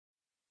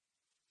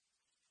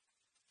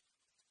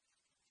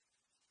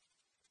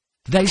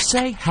They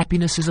say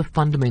happiness is a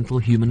fundamental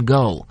human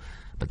goal,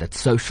 but that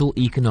social,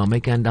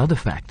 economic and other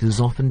factors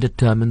often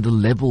determine the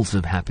levels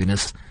of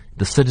happiness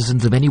the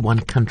citizens of any one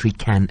country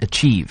can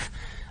achieve.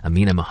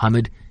 Amina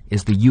Mohammed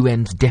is the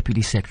UN's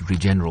Deputy Secretary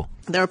General.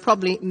 There are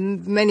probably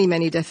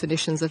many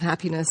definitions of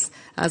happiness,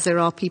 as there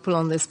are people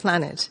on this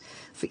planet.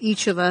 For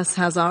each of us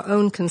has our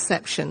own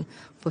perception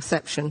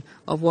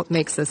of what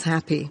makes us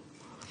happy.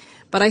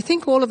 But I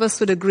think all of us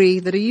would agree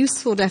that a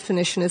useful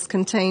definition is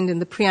contained in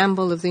the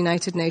preamble of the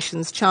United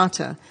Nations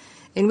Charter,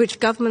 in which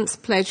governments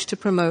pledge to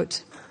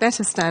promote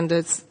better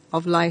standards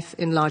of life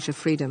in larger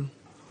freedom.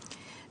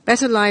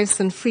 Better lives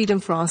and freedom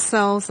for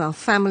ourselves, our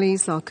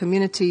families, our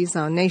communities,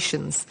 our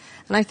nations.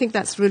 And I think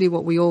that's really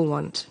what we all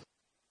want.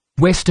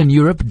 Western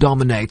Europe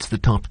dominates the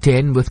top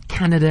 10, with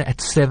Canada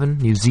at 7,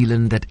 New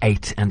Zealand at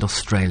 8 and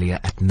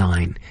Australia at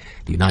 9.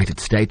 The United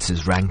States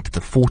is ranked the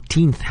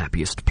 14th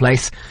happiest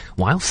place,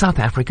 while South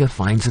Africa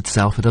finds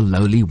itself at a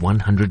lowly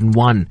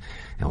 101.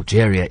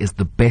 Algeria is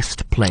the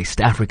best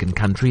placed African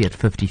country at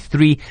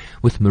 53,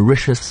 with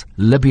Mauritius,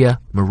 Libya,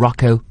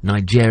 Morocco,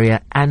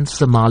 Nigeria and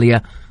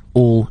Somalia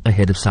all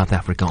ahead of South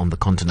Africa on the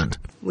continent.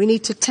 We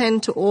need to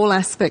tend to all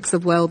aspects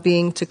of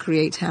well-being to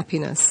create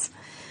happiness.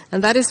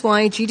 And that is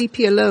why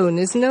GDP alone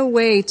is no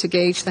way to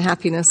gauge the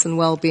happiness and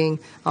well-being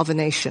of a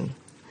nation.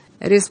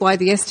 It is why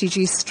the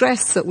SDGs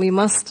stress that we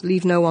must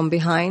leave no one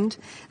behind,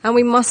 and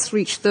we must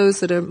reach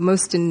those that are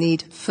most in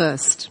need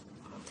first.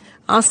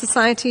 Our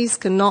societies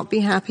cannot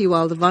be happy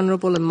while the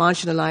vulnerable and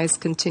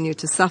marginalized continue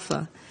to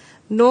suffer,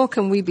 nor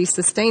can we be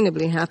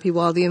sustainably happy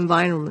while the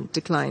environment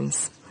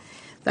declines.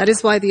 That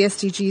is why the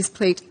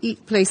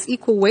SDGs place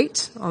equal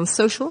weight on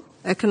social,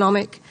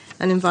 economic,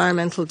 and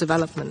environmental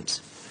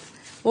development.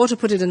 Or to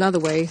put it another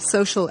way,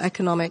 social,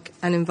 economic,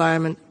 and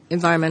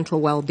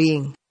environmental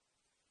well-being.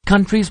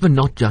 Countries were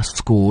not just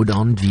scored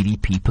on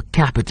GDP per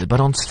capita,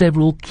 but on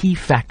several key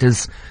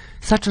factors,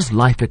 such as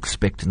life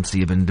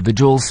expectancy of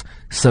individuals,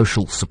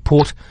 social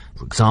support,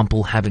 for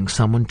example, having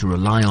someone to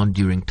rely on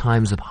during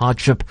times of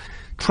hardship,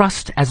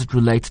 trust as it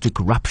relates to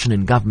corruption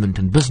in government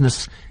and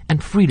business,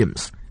 and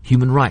freedoms,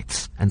 human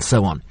rights, and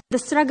so on. The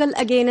struggle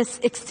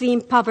against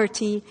extreme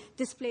poverty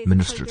displays...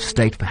 Minister of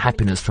State for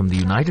Happiness from the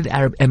United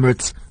Arab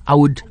Emirates,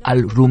 Aoud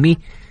Al-Rumi,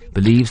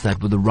 believes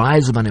that with the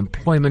rise of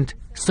unemployment,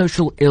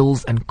 social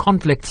ills and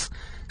conflicts,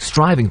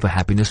 striving for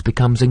happiness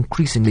becomes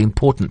increasingly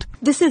important.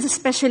 This is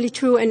especially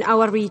true in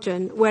our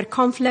region, where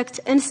conflict,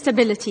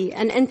 instability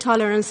and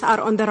intolerance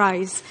are on the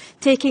rise,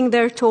 taking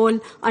their toll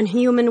on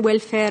human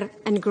welfare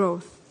and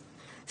growth.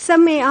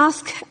 Some may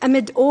ask,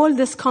 amid all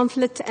this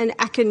conflict and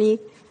agony,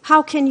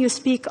 how can you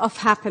speak of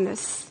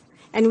happiness?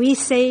 And we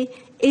say,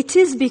 it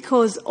is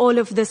because all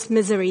of this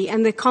misery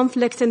and the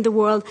conflict in the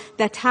world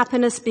that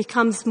happiness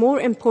becomes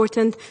more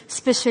important,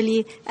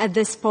 especially at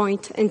this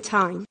point in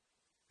time.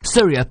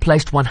 Syria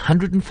placed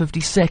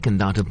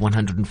 152nd out of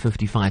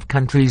 155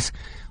 countries,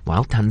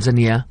 while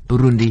Tanzania,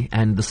 Burundi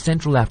and the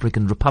Central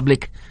African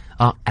Republic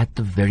are at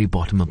the very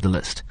bottom of the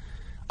list.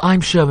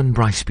 I'm Sherwin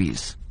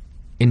Brycebees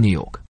in New York.